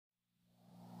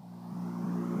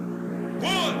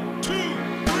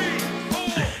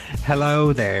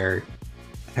Hello there.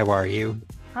 How are you?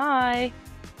 Hi.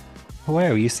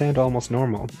 Wow, you sound almost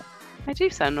normal. I do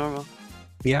sound normal.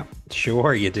 Yeah,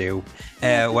 sure you do.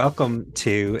 Yeah, I do. Welcome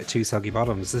to Two Soggy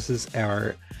Bottoms. This is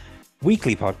our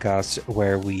weekly podcast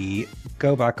where we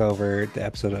go back over the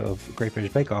episode of Great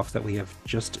British Bake Off that we have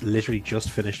just literally just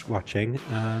finished watching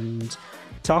and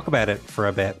talk about it for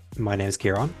a bit. My name is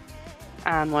Kieran,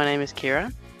 And my name is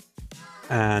Kira.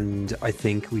 and I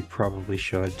think we probably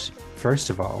should, first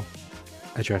of all,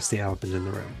 address the elephant in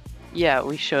the room. Yeah,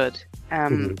 we should.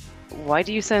 Um, Mhm. why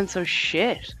do you sound so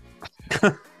shit?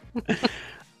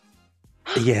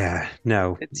 Yeah,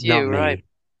 no, It's not you, right? me.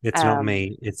 It's not Um,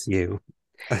 me, it's you,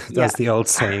 yeah. as the old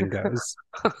saying goes.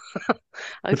 But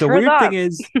I've heard that.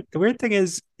 the weird thing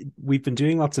is, we've been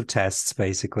doing lots of tests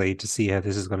basically to see how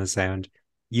this is going to sound.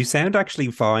 You sound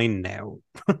actually fine now.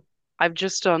 I've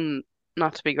just done,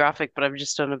 not to be graphic, but I've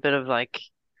just done a bit of like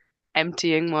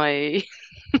emptying my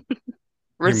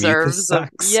Your mucus reserves of,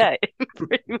 sacs. yeah,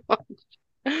 pretty much.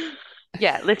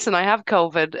 Yeah, listen, I have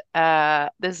COVID.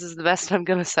 This is the best I'm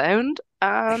gonna sound,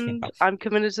 and I'm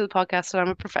committed to the podcast and I'm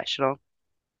a professional.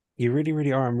 You really,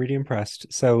 really are. I'm really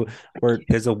impressed. So Thank we're you.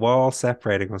 there's a wall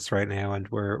separating us right now, and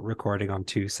we're recording on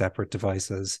two separate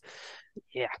devices.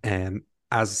 Yeah. Um,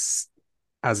 as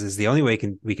as is the only way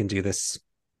we can do this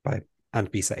by and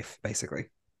be safe, basically.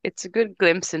 It's a good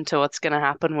glimpse into what's going to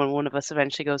happen when one of us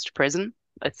eventually goes to prison.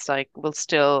 It's like we'll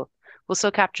still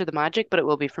capture the magic, but it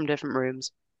will be from different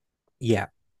rooms. Yeah,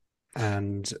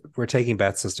 and we're taking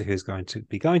bets as to who's going to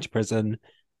be going to prison.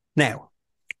 Now,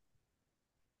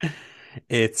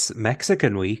 it's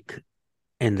Mexican week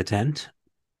in the tent.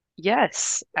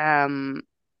 Yes.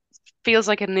 Feels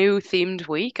like a new themed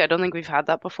week. I don't think we've had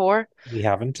that before. We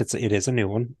haven't. It is a new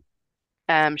one.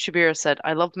 Shabira said,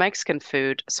 "I love Mexican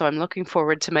food, so I'm looking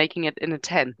forward to making it in a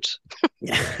tent." Is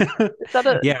that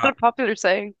a Yeah, popular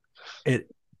saying? it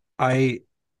I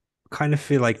kind of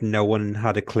feel like no one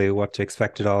had a clue what to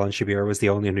expect at all, and Shabira was the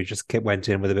only one who just went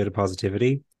in with a bit of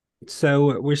positivity.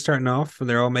 So we're starting off, and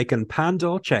they're all making pan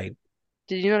dolce.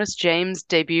 Did you notice James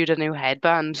debuted a new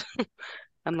headband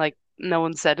and like no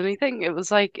one said anything? It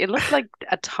was like it looked like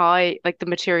a tie, like the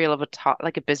material of a tie,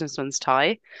 like a businessman's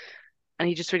tie. And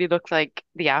he just really looked like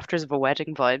the afters of a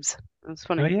wedding vibes. It was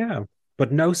Oh funny. yeah,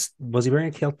 but no, was he wearing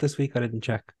a kilt this week? I didn't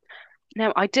check.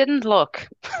 Now, I didn't look.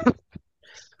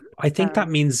 I think that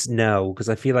Um, means no, because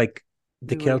I feel like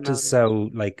the we would have kilt is noticed. so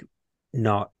like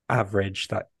not average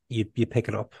that you pick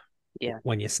it up Yeah.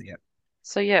 when you see it.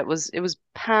 So yeah, it was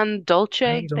pan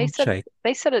Pan dolce. They said dolce.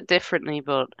 they said it differently,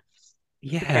 but who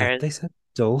Yeah, cares? they said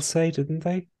dulce, didn't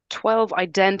they? 12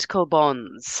 identical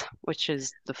buns, which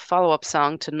is the follow-up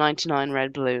song to 99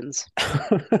 Red Balloons.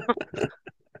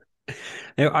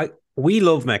 Now, I we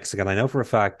love Mexican. I know for a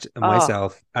fact, Oh,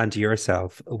 myself and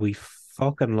yourself, we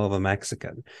fucking love a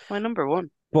Mexican. my number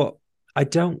one. But I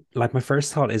don't like my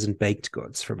first thought isn't baked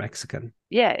goods for Mexican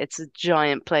Yeah, it's a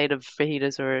giant plate of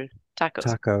fajitas or tacos.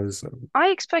 tacos. I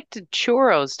expected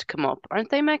churros to come up. Aren't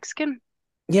they Mexican?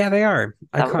 Yeah, they are.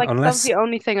 I That can't like that was unless the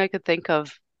only thing I could think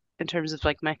of in terms of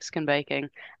like Mexican baking,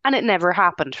 and it never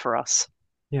happened for us.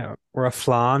 yeah, or a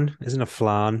flan. Isn't a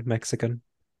flan Mexican?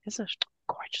 Is it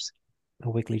gorgeous? A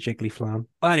wiggly jiggly flan.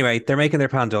 Well, anyway, they're making their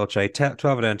pan dolce, 12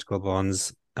 identical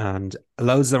buns, and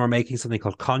loads of them are making something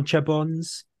called concha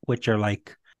buns, which are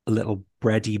like little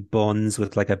bready buns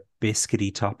with like a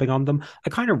biscuity topping on them. I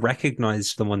kind of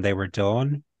recognized them when they were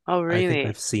done. Oh, I think I've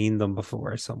really? seen them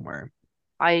before somewhere.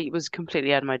 I was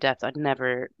completely out of my depth. I'd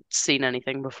never seen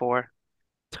anything before.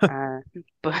 Uh,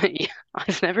 but yeah,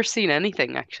 I've never seen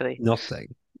anything actually.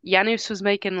 Nothing. Janus was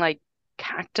making like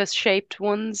cactus shaped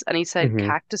ones, and he said Hmm.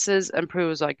 cactuses, and Prue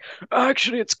was like,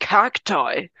 "Actually, it's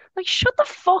cacti." Like, shut the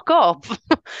fuck up.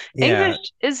 Yeah,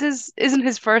 English isn't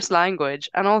his first language,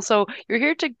 and also you're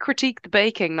here to critique the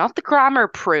baking, not the grammar,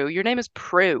 Prue. Your name is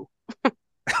Prue.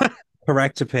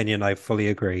 correct opinion. I fully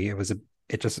agree.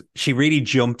 It just, she really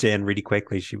jumped in really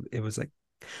quickly. It was like,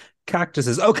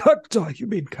 cactuses. Oh, cacti. You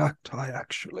mean cacti,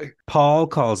 actually. Paul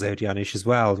calls out Janish as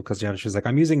well because Janish is like,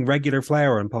 I'm using regular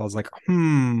flour. And Paul's like,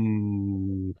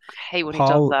 hmm. I hate when he does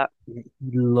Paul that.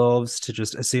 loves to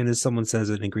just, as soon as someone says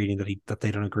an ingredient that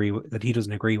they don't agree with, that he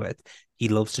doesn't agree with, he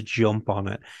loves to jump on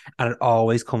it. And it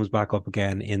always comes back up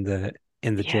again in the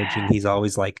judging. Yeah. He's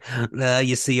always like,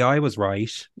 you see, I was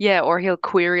right. Yeah, or he'll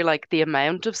query like the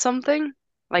amount of something.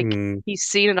 Like Hmm. he's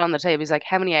seen it on the table. He's like,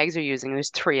 "How many eggs are you using?" And there's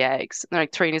three eggs. And they're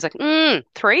like three, and he's like,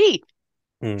 three.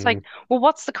 It's like, Hmm. well,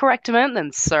 what's the correct amount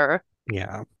then, sir?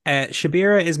 Yeah.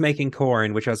 Shabira is making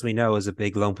corn, which, as we know, is a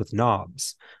big lump with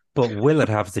knobs. But will it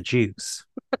have the juice?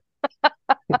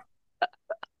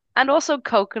 And also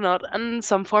coconut and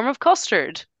some form of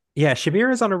custard. Yeah,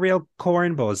 Shabir is on a real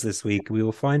corn buzz this week. We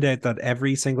will find out that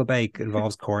every single bake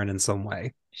involves corn in some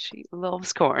way. She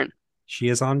loves corn.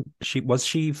 She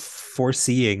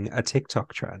foreseeing a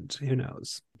TikTok trend? Who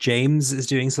knows? James is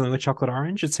doing something with chocolate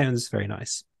orange. It sounds very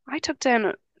nice. I took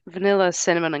down vanilla,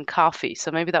 cinnamon, and coffee,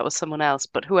 so maybe that was someone else.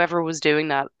 But whoever was doing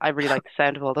that, I really like the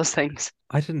sound of all those things.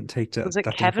 I didn't take Was it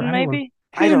that down for Kevin, anyone. maybe?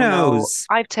 I Who don't know. knows?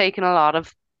 I've taken a lot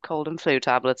of cold and flu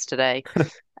tablets today.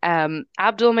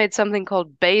 Abdul made something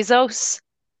called Bezos,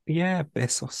 Yeah,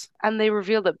 Bezos. and they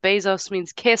revealed that Bezos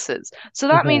means kisses. So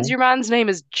that means Uh-huh. your man's name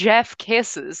is Jeff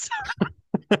Kisses.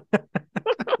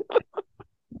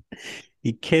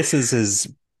 He kisses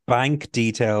his bank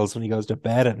details when he goes to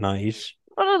bed at night.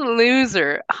 What a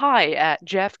loser. Hi,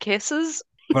 Jeff Kisses.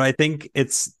 But I think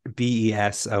it's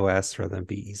Besos rather than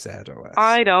Bezos.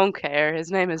 I don't care.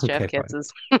 His name is Jeff Okay, fine.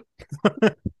 Kisses.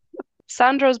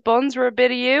 Sandro's buns were a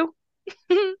bit of you.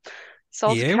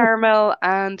 Salted You? caramel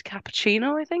and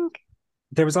cappuccino, I think.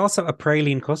 There was also a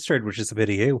praline custard, which is a bit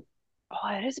of you. Oh,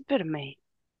 it is a bit of me,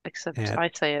 except Uh, I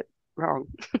say it wrong.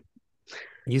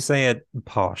 you say it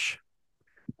posh.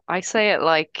 I say it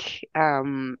like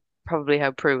probably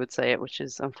how Prue would say it, which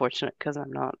is unfortunate because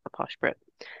I'm not a posh Brit.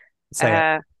 Say it.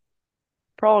 Uh,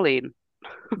 praline.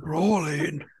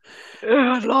 Rolling.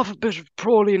 I love a bit of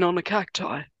praline on a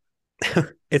cacti.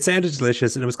 It sounded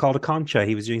delicious, and it was called a concha.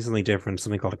 He was doing something different,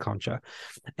 something called a concha.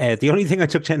 The only thing I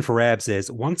took 10 for Rebs is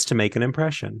wants to make an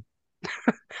impression.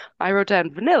 I wrote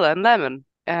down vanilla and lemon.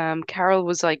 Carol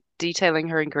was like detailing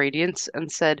her ingredients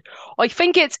and said, I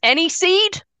think it's any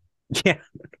seed. Yeah,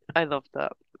 I love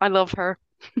that. I love her.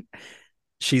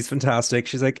 she's fantastic.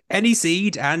 She's like, any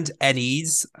seed and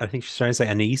anise. I think she's trying to say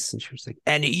anise, and she was like,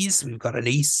 anise. We've got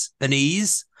anise.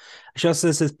 Anise. She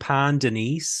also says pan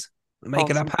Denise. We're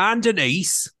making a Awesome. pan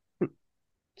Denise.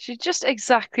 She's just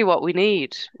exactly what we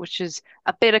need, which is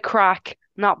a bit of crack,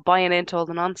 not buying into all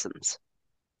the nonsense.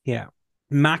 Yeah.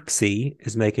 Maxi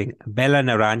is making Bella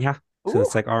Naranja. So Ooh.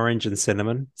 it's like orange and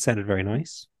cinnamon. Sounded very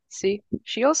nice. See,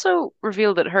 she also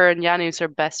revealed that her and Janus are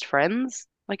best friends.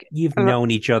 Like, You've uh,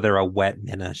 known each other a wet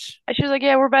minute. she was like,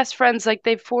 "Yeah, we're best friends." Like,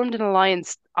 they've formed an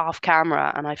alliance off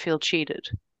camera, and I feel cheated.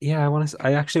 Yeah,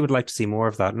 I actually would like to see more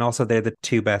of that. And also, they're the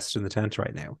two best in the tent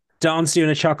right now. Dawn's doing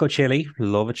a choco chili.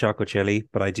 Love a choco chili,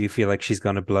 but I do feel like she's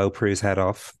going to blow Prue's head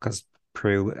off because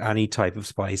Prue, any type of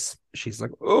spice, she's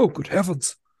like, oh, good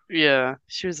heavens. Yeah,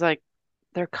 she was like,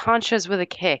 "They're conscious with a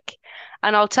kick,"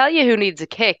 and I'll tell you who needs a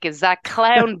kick is that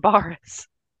clown Boris.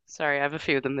 Sorry, I have a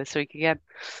few of them this week again.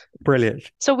 Brilliant.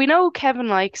 So we know Kevin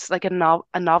likes like a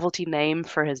novelty name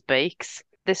for his bakes.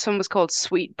 This one was called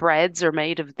Sweet Breads are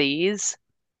made of these.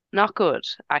 Not good,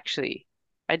 actually.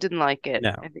 I didn't like it.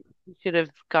 No. I think he should have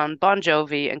gone Bon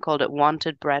Jovi and called it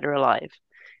Wanted Bread or Alive.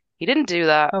 He didn't do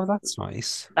that. Oh, that's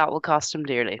nice. That will cost him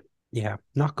dearly. Yeah,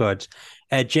 not good.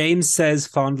 James says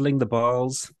fondling the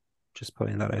balls. Just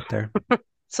putting that out there.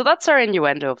 So that's our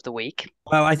innuendo of the week.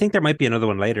 Well, I think there might be another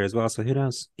one later as well, so who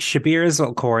knows? Shabir's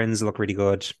little corns look really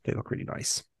good. They look really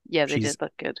nice. Yeah, they She's did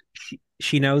look good.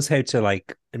 she knows how to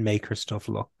like make her stuff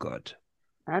look good.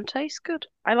 And taste good.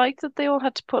 I liked that they all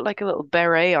had to put like a little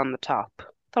beret on the top.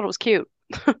 Thought it was cute.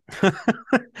 Yeah,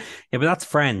 but that's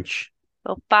French.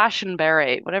 Little fashion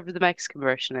beret, whatever the Mexican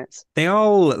version is. They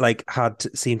all like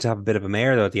seem to have a bit of a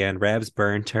mare though at the end. Reb's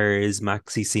burnt hers,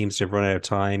 Maxi seems to have run out of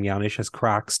time, Janish has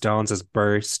cracks, Dawn's has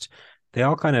burst. They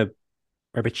all kind of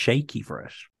are a bit shaky for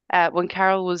it. When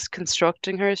Carol was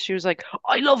constructing her, she was like,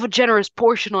 I love a generous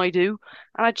portion, I do.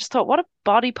 And I just thought, what a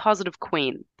body positive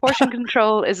queen. Portion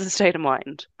control is a state of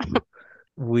mind.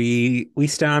 We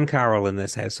stand Carol in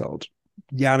this household.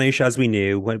 Janusz, as we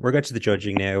knew, when we're going to the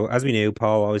judging now, as we knew,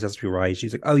 Paul always has to be right.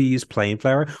 She's like, oh, you use plain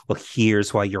flour? Well,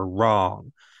 here's why you're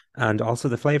wrong. And also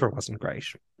the flavor wasn't great.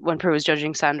 When Prue was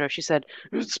judging Sandra, she said,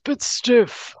 it's a bit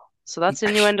stiff. So that's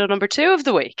innuendo number 2 of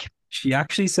the week. She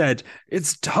actually said,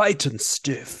 it's tight and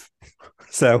stiff.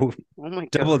 So Oh my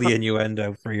double God. the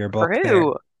innuendo for your book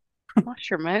Prue, wash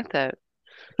your mouth out.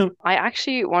 there. I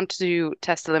actually want to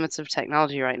test the limits of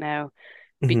technology right now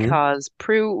Hmm. because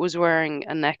Prue was wearing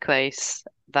a necklace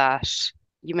that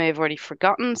you may have already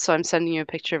forgotten. So I'm sending you a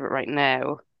picture of it right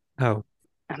now. Oh.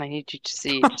 And I need you to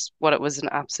see just what it was an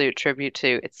absolute tribute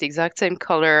to. It's the exact same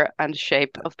color and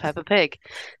shape of Peppa Pig.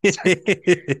 It So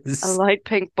a is. light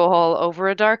pink ball over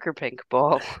a darker pink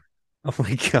ball. Oh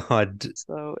my God.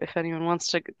 So if anyone wants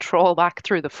to troll back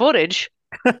through the footage,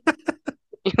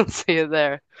 you'll see it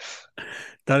there.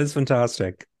 That is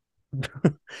fantastic.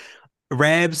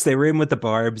 Rebs, they were in with the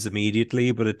barbs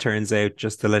immediately, but it turns out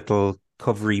just the little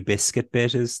covery biscuit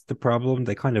bit is the problem.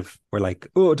 They kind of were like,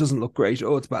 oh, it doesn't look great.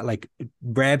 Oh, it's bad. Like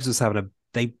Rebs was having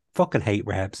they fucking hate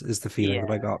Rebs, is the feeling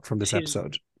that I Yeah, got from this she's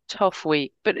episode. tough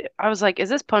week. But I was like, is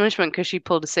this punishment because she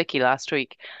pulled a sickie last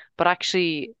week? But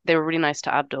actually, they were really nice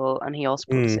to Abdul, and he also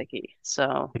pulled a Mm, sickie,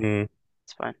 so mm.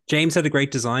 it's fine. James had a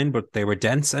great design, but they were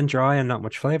dense and dry and not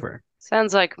much flavor.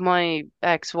 Sounds like my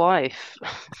ex-wife.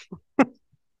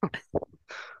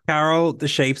 Carol, the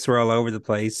shapes were all over the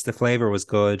place. The flavor was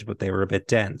good, but they were a bit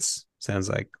dense. Sounds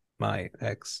like my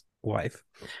ex-wife.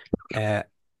 Uh,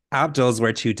 Abdul's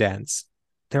were too dense.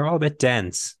 They're all a bit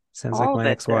dense. Sounds like All my bit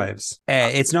then. ex-wives.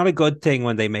 It's not a good thing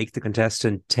when they make the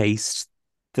contestant taste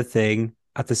the thing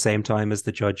at the same time as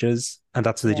the judges, and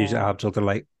that's what they do to Yeah. Abdul. They're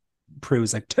like,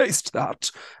 Prue's like, taste that,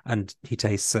 and he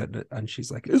tastes it, and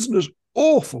she's like, isn't it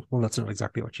awful? Well, that's not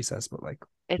exactly what she says, but like,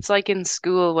 It's like in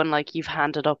school when like you've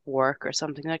handed up work or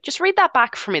something, like, just read that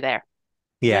back for me there.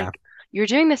 yeah, Like, you're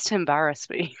doing this to embarrass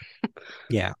me.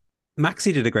 yeah.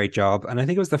 Maxi did a great job, and I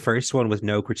think it was the first one with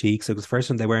no critiques. It was the first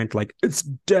one they weren't like, it's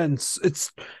dense,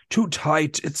 it's too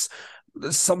tight, it's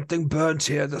there's something burnt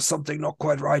here, there's something not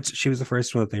quite right. She was the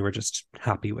first one that they were just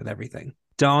happy with everything.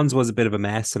 Dawn's was a bit of a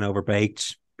mess and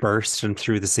overbaked, burst and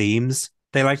through the seams.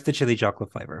 They liked the chili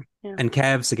chocolate flavor. Yeah. And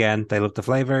Kev's again, they loved the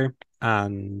flavor.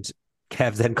 And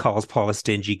Kev then calls Paul a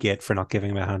stingy git for not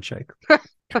giving him a handshake.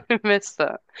 I missed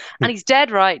that. And he's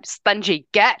dead right. Spongy,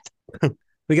 get.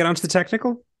 We get on to the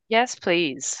technical. Yes,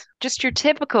 please. Just your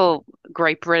typical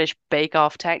Great British Bake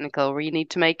Off technical where you need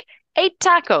to make 8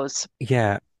 tacos.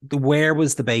 Yeah. Where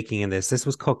was the baking in this? This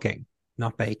was cooking,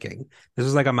 not baking. This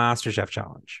was like a MasterChef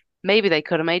challenge. Maybe they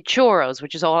could have made churros,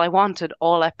 which is all I wanted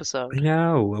all I episode.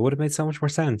 know. It would have made so much more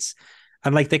sense.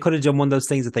 And like they could have done one of those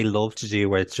things that they love to do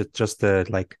where it's just the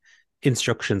like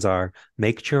instructions are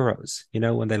make churros,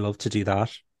 when they love to do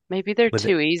that Maybe they're with it.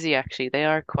 too easy, actually. They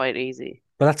are quite easy.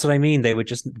 But that's what I mean. They would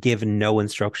just give no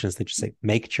instructions. They just say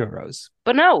make churros.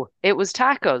 But no, it was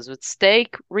tacos with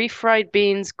steak, refried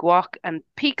beans, guac, and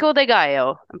pico de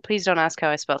gallo. And please don't ask how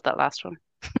I spelled that last one.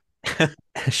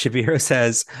 Shabiro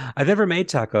says, I've never made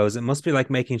tacos. It must be like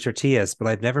making tortillas, but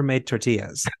I've never made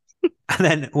tortillas. And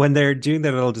then when they're doing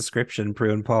their little description,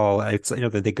 Prue and Paul, it's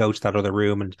that they go to that other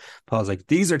room and Paul's like,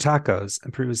 these are tacos.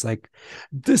 And Prue's like,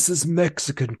 this is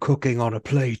Mexican cooking on a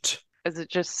plate. Is it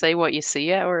just say what you see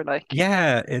it or like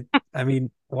Yeah, I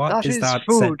mean, what that is is that?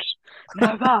 food.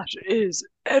 Now that is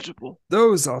edible.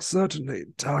 Those are certainly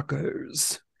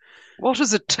tacos. What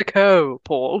is a taco,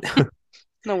 Paul?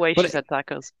 No way she But said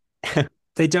tacos.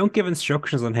 they don't give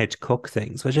instructions on how to cook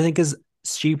things, which I think is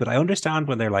stupid. I understand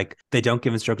when they're like, they don't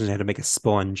give instructions on how to make a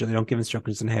sponge, or they don't give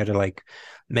instructions on how to like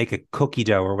make a cookie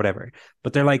dough or whatever.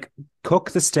 But they're like, cook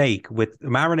the steak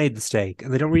marinate the steak,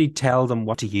 and they don't really tell them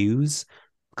what to use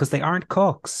because they aren't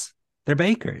cooks. They're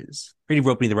bakers. Really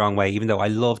rubbed me the wrong way, even though I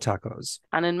love tacos.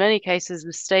 And in many cases,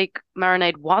 the steak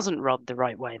marinade wasn't rubbed the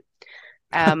right way.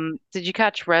 Did you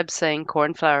catch Reb saying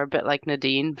cornflour a bit like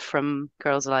Nadine from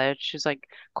Girls Aloud? She's like,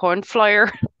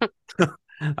 cornflour.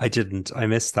 I didn't. I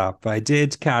missed that. But I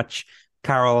did catch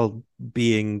Carol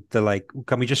being the like,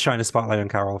 can we just shine a spotlight on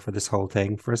Carol for this whole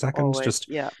thing for a second? Always, Just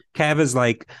yeah. Kev is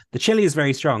like, the chili is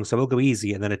very strong, so we'll go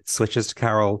easy. And then it switches to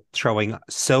Carol throwing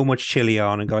so much chili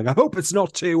on and going, I hope it's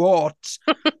not too hot.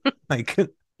 Like,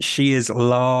 she is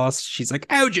lost. She's like,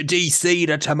 how'd you DC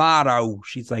the tomato?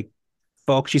 She's like,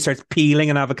 fuck. She starts peeling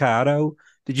an avocado.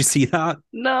 Did you see that?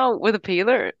 No, with a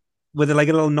peeler. With like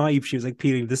a little knife, she was like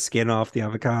peeling the skin off the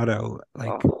avocado.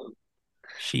 Like, Oh.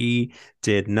 she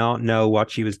did not know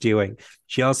what she was doing.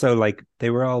 She also like they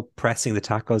were all pressing the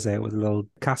tacos out with a little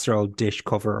casserole dish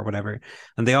cover or whatever,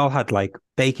 and they all had like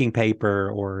baking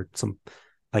paper or some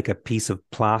like a piece of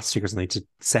plastic or something to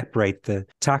separate the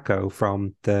taco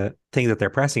from the thing that they're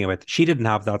pressing it with. She didn't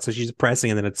have that, so she's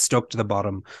pressing and then it stuck to the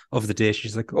bottom of the dish.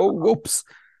 She's like, "Oh, whoops!"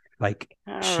 Like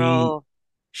Carol.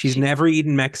 she's She never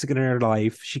eaten Mexican in her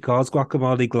life. She calls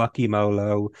guacamole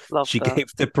guacamole. loved She that. gave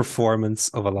the performance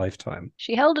of a lifetime.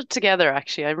 She held it together,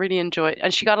 actually. I really enjoyed,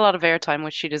 and she got a lot of airtime,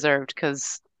 which she deserved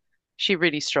because she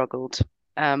really struggled.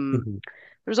 Mhm.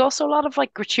 There was also a lot of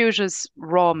like gratuitous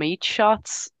raw meat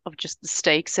shots of just the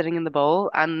steak sitting in the bowl,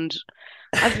 and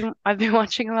I've been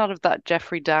watching a lot of that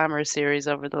Jeffrey Dahmer series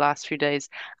over the last few days,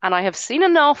 and I have seen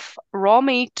enough raw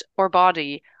meat or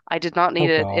body. I did not Oh need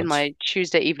it in God. my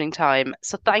Tuesday evening time.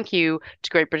 So thank you to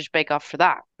Great British Bake Off for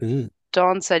that. Ooh.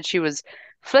 Dawn said she was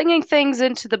flinging things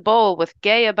into the bowl with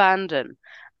gay abandon.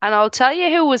 And I'll tell you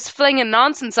who was flinging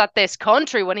nonsense at this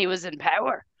country when he was in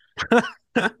power.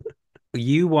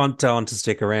 You want Dawn to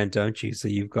stick around, don't you? So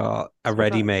you've got a So that,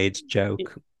 ready-made joke.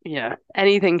 yeah,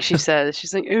 anything she says,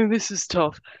 she's like, oh, this is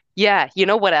tough. Yeah, you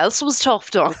know what else was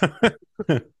tough, Dawn?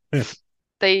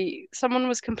 Someone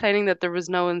was complaining that there was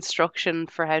no instruction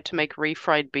for how to make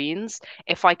refried beans.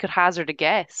 If I could hazard a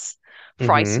guess,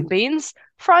 fry some Hmm. beans,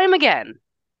 fry them again.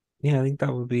 Yeah, I think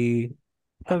that would be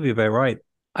about right.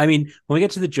 I mean, when we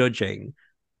get to the judging,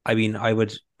 I mean, I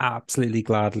would absolutely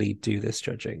gladly do this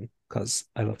judging because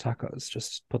I love tacos.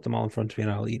 Just put them all in front of me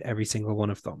and I'll eat every single one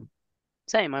of them.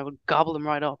 Same, I would gobble them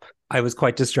right up. I was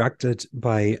quite distracted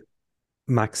by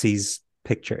Maxie's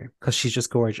picture because she's just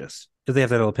gorgeous. They have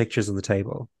their little pictures on the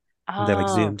table and they like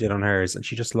Oh, zoomed in on hers and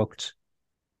she just looked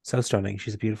so stunning.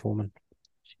 She's a beautiful woman.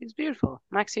 she's beautiful.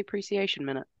 Maxi Appreciation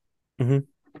Minute. Hmm.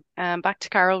 Back to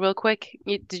Carol real quick.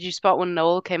 Did you spot when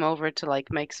Noel came over to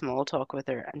like make small talk with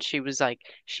her, and she was like,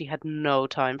 she had no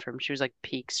time for him. She was like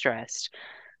peak stressed,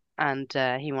 and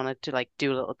he wanted to like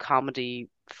do a little comedy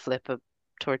flip a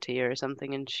tortilla or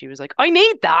something, and she was like, "I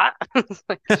need that."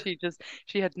 Like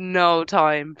she had no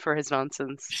time for his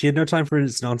nonsense. She had no time for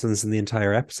his nonsense in the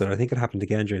entire episode. I think it happened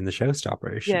again during the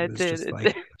showstopper. She Yeah, it was did. just It like,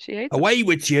 did. She hates him. away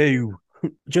with you.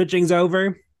 Judging's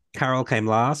over. Carol came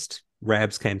last.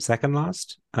 Rebs came second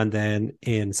last. And then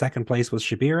in second place was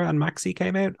Shabira and Maxi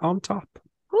came out on top.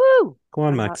 Woo! Go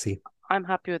on, I'm ha Maxi. I'm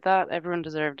happy with that. Everyone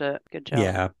deserved it. Good job.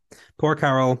 Yeah. Poor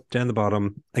Carol down the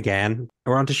bottom again.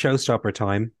 We're on to showstopper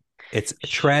time. It's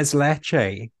Sh- Tres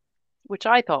Leche. Which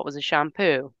I thought was a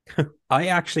shampoo. I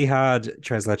actually had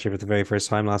Tres Leche for the very first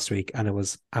time last week and it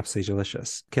was absolutely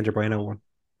delicious. Kinder Bueno one.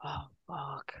 Oh,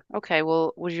 fuck. Okay,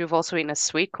 well, would you have also eaten a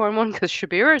sweet corn one? Because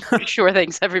Shabir sure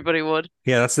thinks everybody would.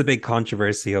 Yeah, that's the big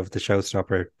controversy of the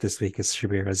showstopper this week is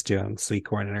Shabira's doing sweet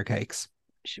corn in her cakes.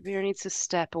 Shabir needs to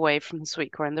step away from the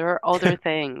sweet corn. There are other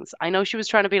things. I know she was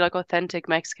trying to be like authentic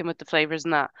Mexican with the flavors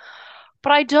and that,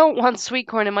 but I don't want sweet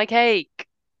corn in my cake.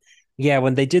 Yeah,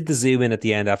 when they did the zoom in at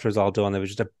the end after it was all done, there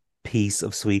was just a piece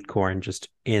of sweet corn just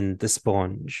in the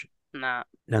sponge. Nah,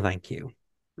 No, thank you.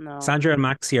 no. Sandra and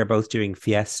Maxi are both doing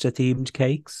fiesta themed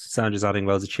cakes. Sandra's adding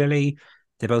loads of chili.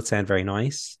 They both sound very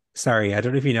nice. Sorry, I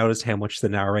don't know if you noticed how much the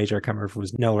narrator, I can't remember if it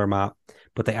was Noel or Matt,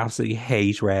 but they absolutely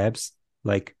hate Rebs.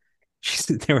 Like,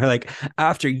 they were like,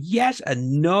 after yet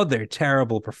another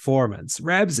terrible performance,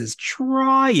 Rebs is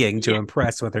trying to Yeah,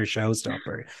 impress with her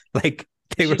showstopper. Like,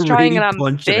 they were she's trying an really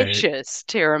punching it. ambitious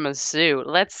tiramisu.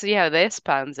 Let's see how this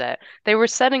pans out. They were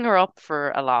setting her up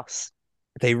for a loss.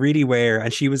 They really were.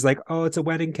 And she was like, oh, it's a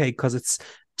wedding cake because it's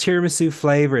tiramisu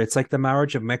flavor. It's like the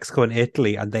marriage of Mexico and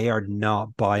Italy. And they are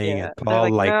not buying Yeah, it. they're Paul,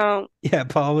 like, like, no, yeah,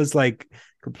 Paul was like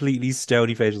completely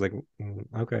stony faced, like,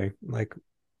 okay, like,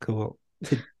 cool.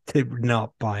 They're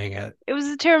not buying it. it was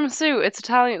a tiramisu. It's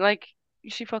Italian. Like,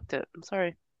 she fucked it. I'm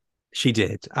sorry. She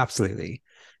did, absolutely.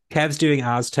 Kev's doing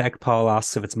Aztec. Paul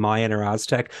asks if it's Mayan or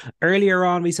Aztec. Earlier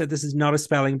on, we said this is not a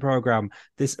spelling program,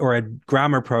 this or a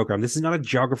grammar program. This is not a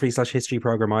geography/history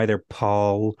program either.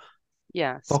 Paul,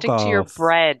 Yeah, fuck stick to your off.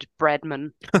 bread,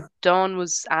 breadman. Dawn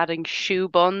was adding shoe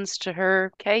buns to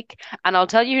her cake, and I'll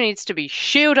tell you who needs to be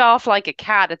shooed off like a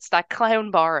cat. It's that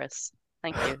clown Boris.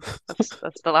 Thank you.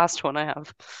 That's the last one I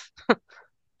have.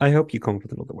 I hope you come up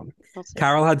with another one. We'll see.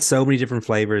 Carol had so many different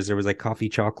flavors. There was like coffee,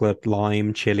 chocolate,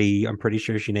 lime, chili. I'm pretty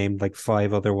sure she named like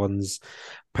five other ones.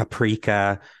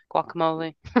 Paprika,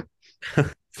 Guacamole.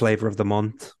 flavor of the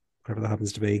month, whatever that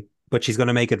happens to be. But she's going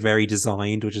to make it very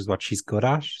designed, which is what she's good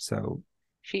at. So,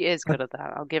 She is good at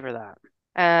that. I'll give her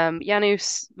that.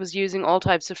 Janus was using all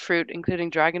types of fruit, including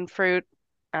dragon fruit,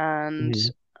 and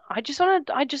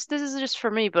mhm. this is just for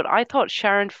me, but I thought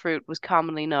Sharon fruit was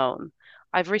commonly known.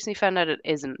 I've recently found out it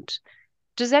isn't.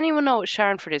 Does anyone know what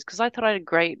Sharon fruit is? Because I thought I had a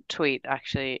great tweet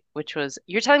actually, which was,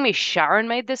 "You're telling me Sharon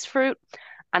made this fruit?"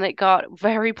 And it got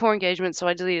very poor engagement, so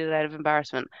I deleted it out of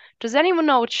embarrassment. Does anyone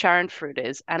know what Sharon fruit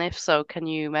is? And if so, can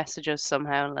you message us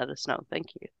somehow and let us know? Thank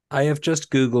you. I have just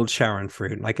Googled Sharon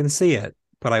fruit and I can see it,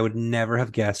 but I would never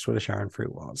have guessed what a Sharon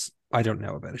fruit was. I don't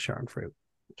know about a Sharon fruit.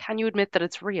 Can you admit that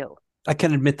it's real? I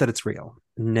can admit that it's real.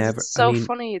 Because it's Never. I so mean,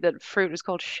 funny that fruit is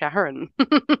called Sharon.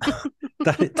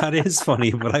 that is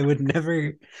funny, but I would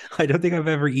never. I don't think I've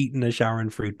ever eaten a Sharon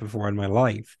fruit before in my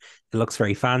life. It looks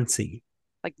very fancy.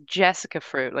 Like Jessica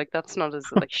fruit. Like that's not as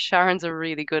like Sharon's a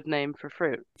really good name for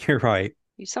fruit. You're right.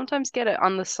 You sometimes get it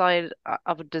on the side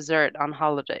of a dessert on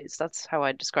holidays. That's how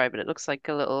I describe it. It looks like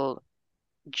a little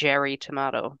Jerry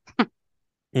tomato.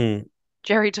 Mm.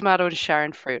 Jerry tomato and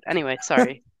Sharon fruit. Anyway,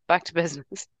 sorry. Back to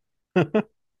business.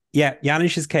 Yeah,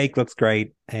 Janish's cake looks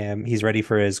great. He's ready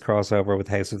for his crossover with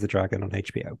House of the Dragon on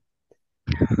HBO.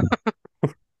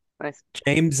 Nice.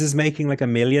 James is making like a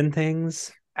million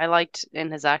things. I liked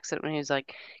in his accent when he was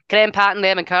like, "Crème pat and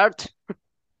lemon curd."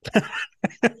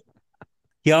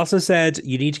 He also said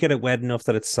you need to get it wet enough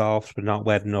that it's soft, but not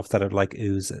wet enough that it like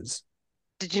oozes.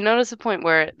 Did you notice the point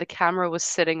where the camera was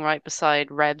sitting right beside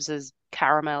Rebs's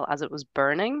caramel as it was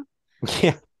burning?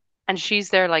 Yeah. And she's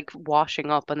there like washing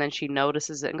up, and then she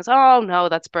notices it and goes, "Oh no,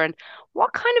 that's burned."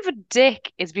 What kind of a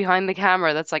dick is behind the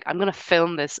camera that's like, "I'm gonna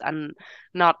film this and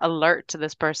not alert to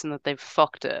this person that they've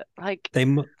fucked it"? Like, They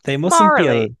mustn't be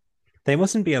morally, they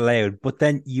mustn't be allowed. But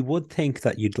then you would think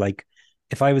that you'd like,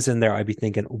 if I was in there, I'd be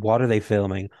thinking, what are they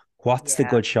filming? What's the yeah.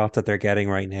 good shot that they're getting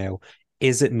right now?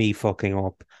 Is it me fucking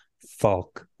up?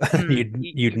 Fuck. You'd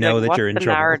You'd be like, know that "What's you're in the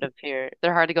trouble. narrative here?"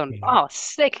 They're hardly going, Yeah. "Oh,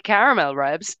 sick caramel,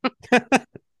 Rebs."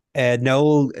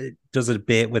 Noel does a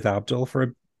bit with Abdul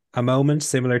for a moment,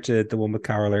 similar to the one with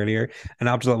Carol earlier. And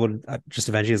Abdul would just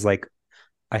eventually is like,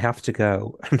 I have to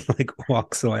go, and like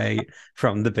walks away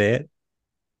from the bit.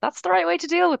 That's the right way to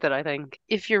deal with it, I think.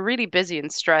 If you're really busy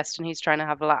and stressed and he's trying to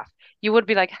have a laugh, you would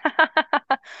be like,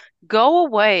 "Go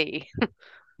away."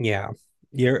 Yeah.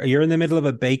 You're in the middle of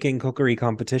a baking cookery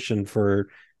competition for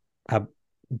a,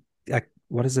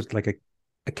 what is it, like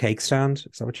a cake stand?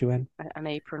 Is that what you in? An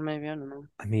apron, maybe, I don't know.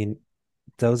 I mean,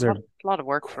 those are A lot of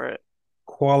work qu- for it.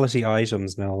 quality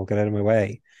items now. Get out of my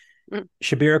way. Mm.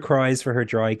 Shabira cries for her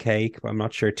dry cake, but I'm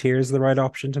not sure tears are the right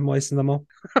option to moisten them up.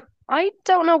 I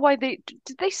don't know why did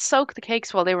they soak the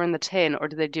cakes while they were in the tin, or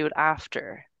did they do it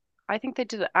after? I think they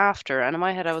did it after, and in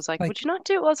my head I was like, would Like, you not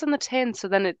do it while it's in the tin so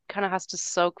then it kind of has to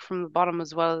soak from the bottom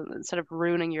as well instead of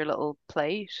ruining your little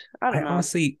plate? I don't know.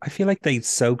 I feel like they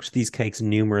soaked these cakes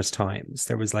numerous times.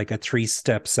 There was like a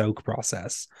three-step soak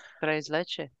process, Tres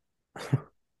leche.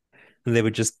 and they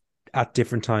would just at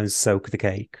different times soak the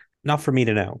cake. Not for me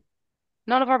to know.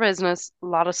 None of our business. A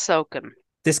lot of soaking.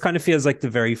 This kind of feels like the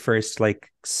very first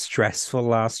like stressful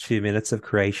last few minutes of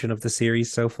creation of the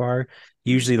series so far. Mm.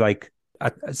 Usually like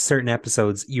at certain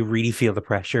episodes you really feel the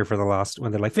pressure for the last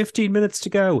when they're like 15 minutes to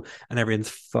go and everyone's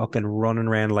fucking running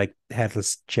around like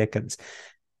headless chickens,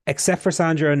 except for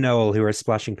Sandra and Noel, who are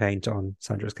splashing paint on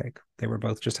Sandra's cake. They were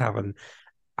both just having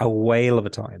a whale of a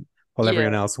time while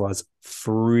everyone Yeah. else was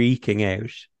freaking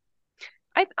out.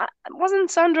 I wasn't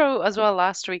Sandro as well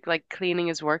last week, like cleaning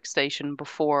his workstation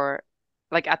before,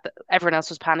 like everyone else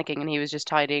was panicking and he was just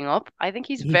tidying up. I think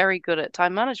he's he very good at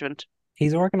time management.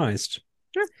 he's organized.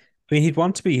 Sure. I mean, he'd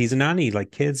want to be. He's a nanny.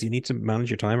 Like kids, you need to manage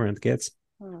your time around the kids.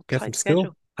 Oh, Get them tight to school.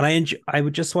 schedule. And I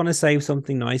would just want to say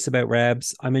something nice about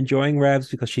Rebs. I'm enjoying Rebs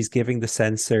because she's giving the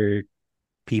censor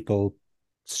people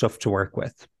stuff to work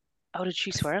with. Oh, did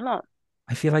she swear a lot?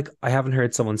 I feel like I haven't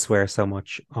heard someone swear so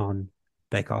much on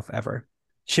Bake Off ever.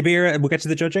 Shabira, we'll get to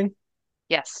the judging.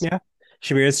 Yes. Yeah.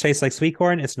 Shabira's tastes like sweet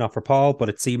corn. It's not for Paul, but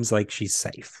it seems like she's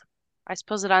safe. I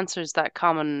suppose it answers that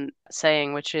common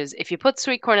saying, which is if you put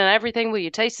sweet corn in everything, will you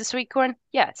taste the sweet corn?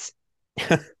 Yes.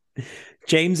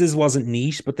 James's wasn't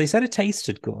neat, but they said it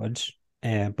tasted good.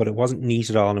 But it wasn't neat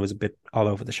at all, and it was a bit all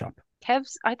over the shop.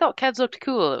 I thought Kev's looked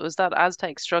cool. It was that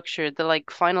Aztec structure. The like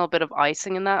final bit of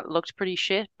icing in that looked pretty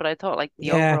shit, but I thought like the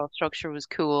Yeah, overall structure was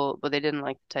cool, but they didn't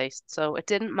like the taste, so it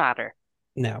didn't matter.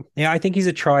 no. Yeah, I think he's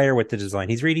a trier with the design.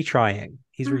 He's really trying.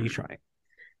 He's really Hmm. trying.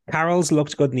 Carol's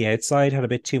looked good on the outside, had a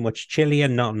bit too much chili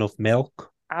and not enough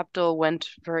milk. Abdul went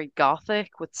very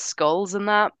gothic with skulls in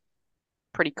that.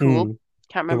 Pretty cool. Mm,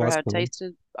 Can't it remember was how it cool.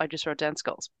 tasted. I just wrote down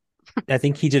skulls. I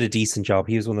think he did a decent job.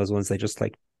 He was one of those ones they just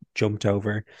like jumped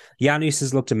over.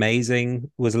 Janus's looked amazing. It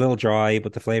was a little dry,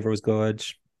 but the flavor was good.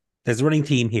 There's a running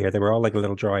theme here. They were all like a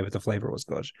little dry, but the flavor was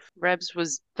good. Rebs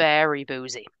was very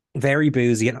boozy. Very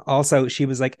boozy. And also, she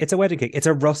was like, it's a wedding cake. It's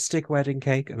a rustic wedding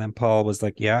cake. And then Paul was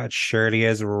like, yeah, it surely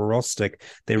is rustic.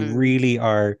 They Mm. really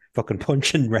are fucking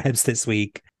punching Rebs this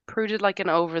week. Prue did like an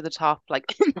over the top,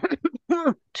 like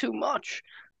too much.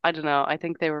 I don't know. I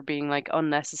think they were being like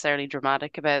unnecessarily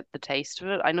dramatic about the taste of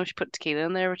it. I know she put tequila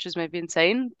in there, which is maybe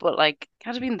insane, but like,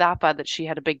 can't have been that bad that she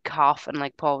had a big cough and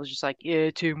like Paul was just like, yeah,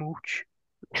 too much.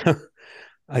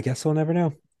 I guess we'll never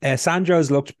know.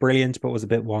 Sandro's looked brilliant, but was a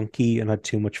bit wonky and had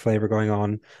too much flavor going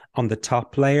on the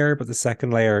top layer. But the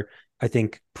second layer, I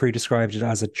think, pre-described it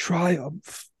as a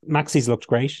triumph. Maxie's looked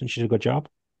great and she did a good job.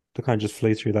 They kind of just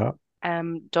flew through that.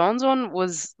 Dawn's one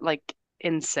was like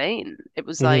insane. It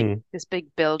was like Hmm. this big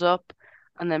build up,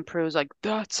 and then Prue was like,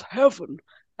 "That's heaven,"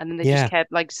 and then they just Yeah,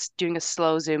 kept like doing a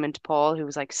slow zoom into Paul, who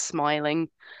was like smiling,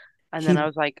 and then I he.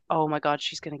 was like, "Oh my God,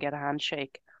 she's gonna get a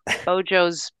handshake."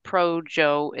 Bojo's pro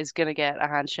Joe is gonna get a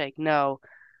handshake. No,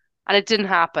 and it didn't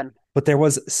happen. But there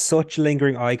was such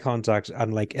lingering eye contact,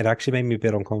 and like it actually made me a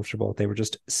bit uncomfortable. They were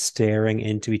just staring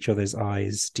into each other's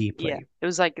eyes Yeah, deeply. it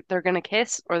was like they're gonna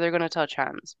kiss or they're gonna touch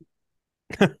hands.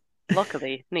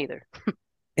 Luckily, neither.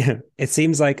 It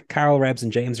seems like Carol, Rebs,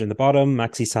 and James are in the bottom.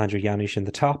 Maxie, Sandra, Janusz in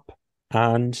the top,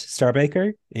 and Star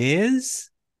Baker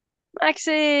is.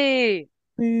 Maxie!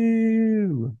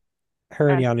 Ooh. Her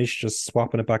and And Janusz just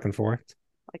swapping it back and forth.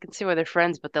 I can see why they're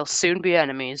friends, but they'll soon be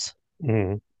enemies.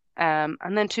 Mm.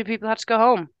 And then two people had to go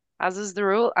home, as is the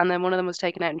rule. And then one of them was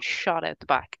taken out and shot out the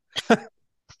back.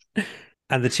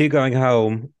 And the two going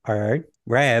home are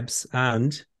Rebs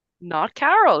and Not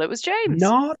Carol, it was James.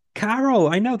 not Carol.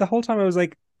 I know the whole time I was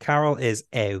like, Carol is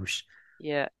out.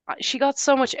 Yeah, she got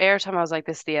so much airtime. I was like,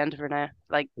 this is the end of her now.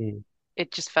 Like, Mm.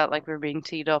 it just felt like we were being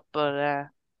teed up. But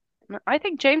I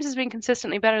think James has been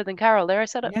consistently better than Carol. There, I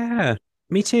said it. Yeah,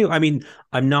 me too. I mean,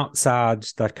 I'm not sad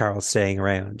that Carol's staying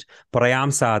around, but I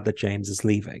am sad that James is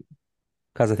leaving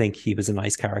because I think he was a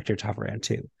nice character to have around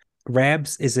too.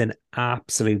 Rebs is in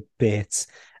absolute bits.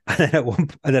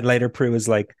 And then later Prue is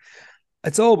like,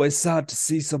 it's always sad to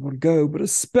see someone go, but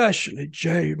especially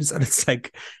James. And it's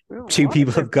like What is her beef? two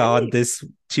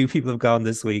people have gone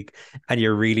this week, and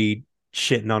you're really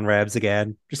shitting on Rebs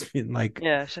again. Just being like,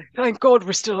 Yeah, she's like, thank God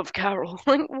we still have Carol.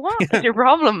 Like, what is your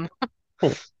problem?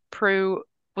 Prue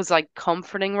was like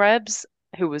comforting Rebs,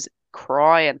 who was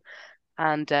crying,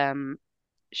 and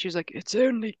she was like, "It's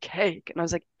only cake," and I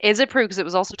was like, "Is it Prue? Because it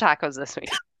was also tacos this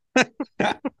week.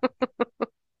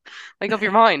 Make up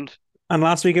your mind. and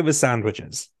last week it was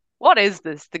sandwiches. What is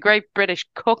this? The Great British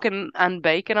cooking and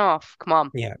baking off? Come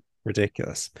on." Yeah,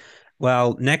 ridiculous.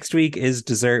 Well, next week is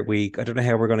dessert week. I don't know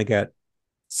how we're going to get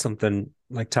something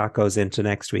like tacos into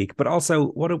next week, but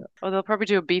also Oh, they'll probably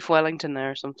do a beef Wellington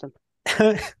there or something.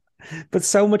 but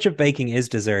so much of baking is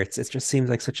desserts. It just seems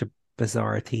like such a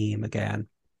bizarre theme again.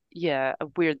 Yeah, a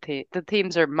weird theme. The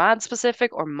themes are mad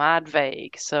specific or mad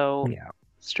vague. So Yeah,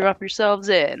 strap yourselves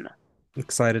in.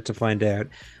 excited to find out.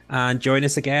 And join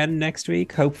us again next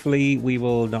week. Hopefully, we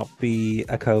will not be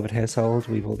a COVID household.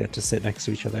 We will get to sit next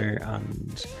to each other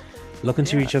and look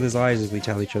into Yeah. each other's eyes as we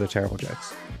tell each other terrible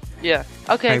jokes. Yeah.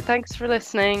 Okay, Okay, thanks for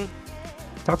listening.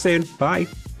 talk soon. Bye.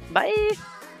 Bye.